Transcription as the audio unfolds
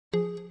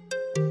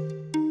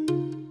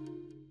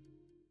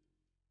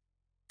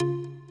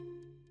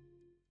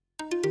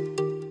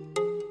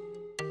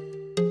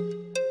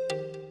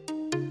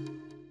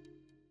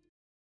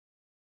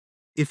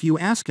If you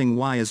asking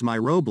why is my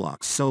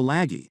Roblox so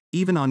laggy,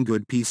 even on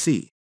good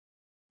PC?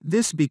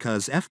 This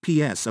because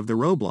FPS of the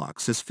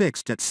Roblox is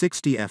fixed at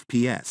 60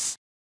 FPS.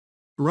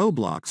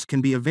 Roblox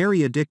can be a very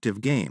addictive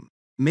game,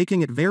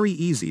 making it very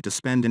easy to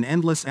spend an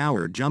endless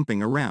hour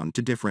jumping around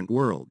to different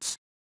worlds.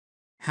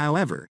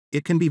 However,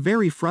 it can be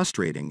very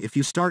frustrating if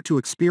you start to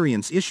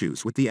experience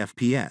issues with the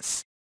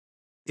FPS.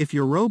 If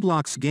your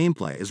Roblox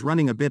gameplay is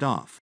running a bit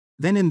off,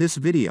 then in this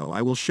video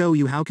I will show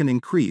you how can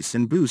increase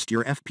and boost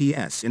your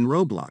FPS in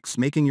Roblox,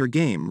 making your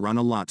game run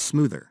a lot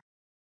smoother.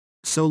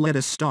 So let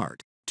us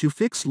start. To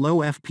fix low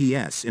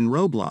FPS in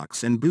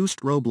Roblox and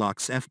boost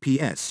Roblox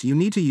FPS, you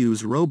need to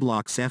use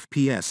Roblox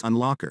FPS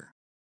Unlocker.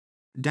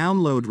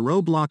 Download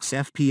Roblox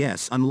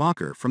FPS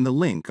Unlocker from the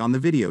link on the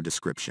video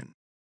description.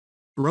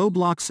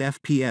 Roblox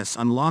FPS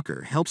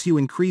Unlocker helps you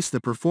increase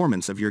the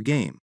performance of your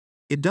game.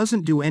 It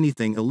doesn't do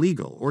anything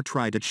illegal or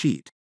try to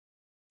cheat.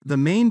 The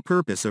main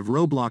purpose of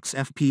Roblox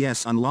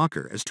FPS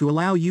Unlocker is to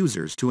allow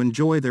users to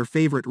enjoy their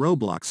favorite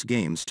Roblox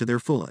games to their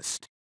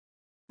fullest.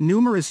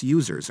 Numerous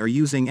users are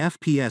using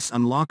FPS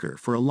Unlocker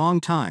for a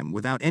long time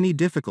without any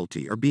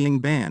difficulty or being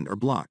banned or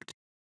blocked.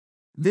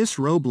 This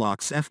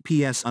Roblox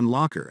FPS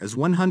Unlocker is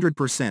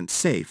 100%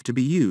 safe to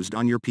be used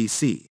on your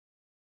PC.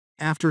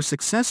 After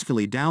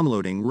successfully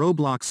downloading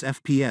Roblox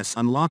FPS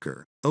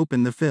Unlocker,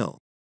 open the file.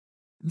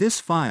 This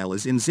file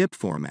is in zip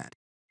format.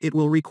 It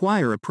will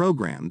require a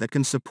program that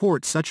can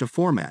support such a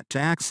format to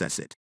access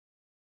it.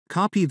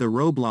 Copy the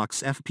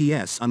Roblox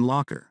FPS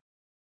Unlocker.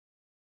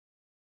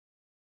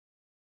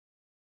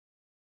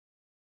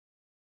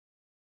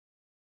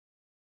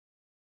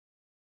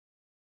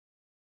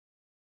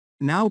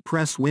 Now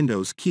press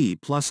Windows key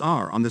plus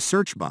R on the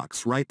search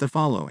box. Write the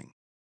following: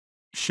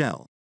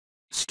 shell.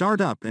 Start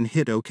up and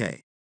hit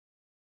OK.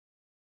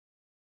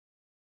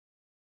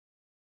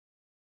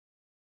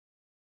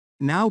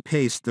 Now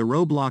paste the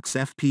Roblox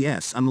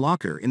FPS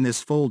Unlocker in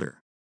this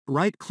folder.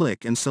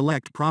 Right-click and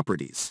select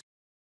Properties.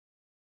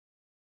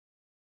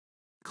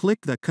 Click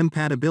the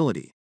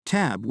Compatibility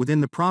tab within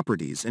the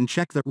Properties and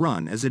check the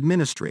Run as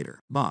Administrator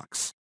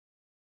box.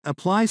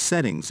 Apply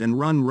settings and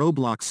run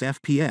Roblox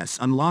FPS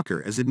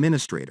Unlocker as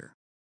administrator.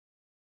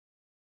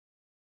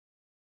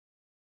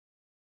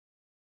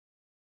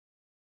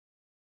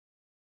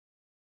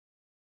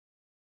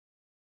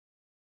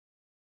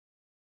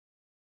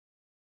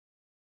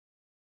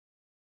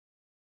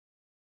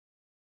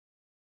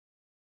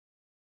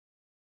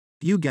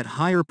 You get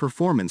higher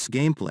performance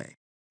gameplay.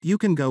 You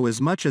can go as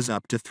much as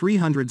up to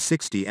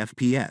 360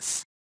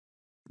 FPS.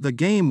 The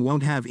game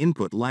won't have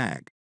input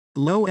lag.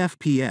 Low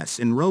FPS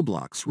in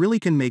Roblox really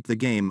can make the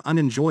game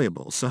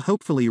unenjoyable, so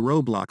hopefully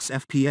Roblox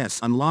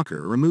FPS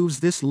Unlocker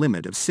removes this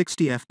limit of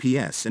 60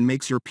 FPS and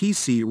makes your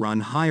PC run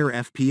higher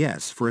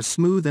FPS for a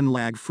smooth and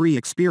lag-free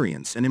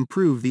experience and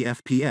improve the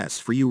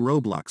FPS for you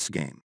Roblox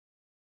game.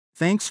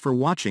 Thanks for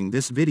watching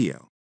this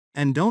video.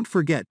 And don't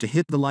forget to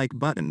hit the like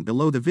button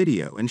below the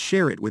video and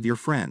share it with your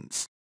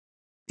friends.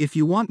 If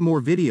you want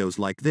more videos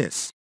like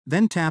this,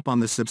 then tap on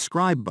the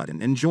subscribe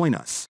button and join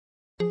us.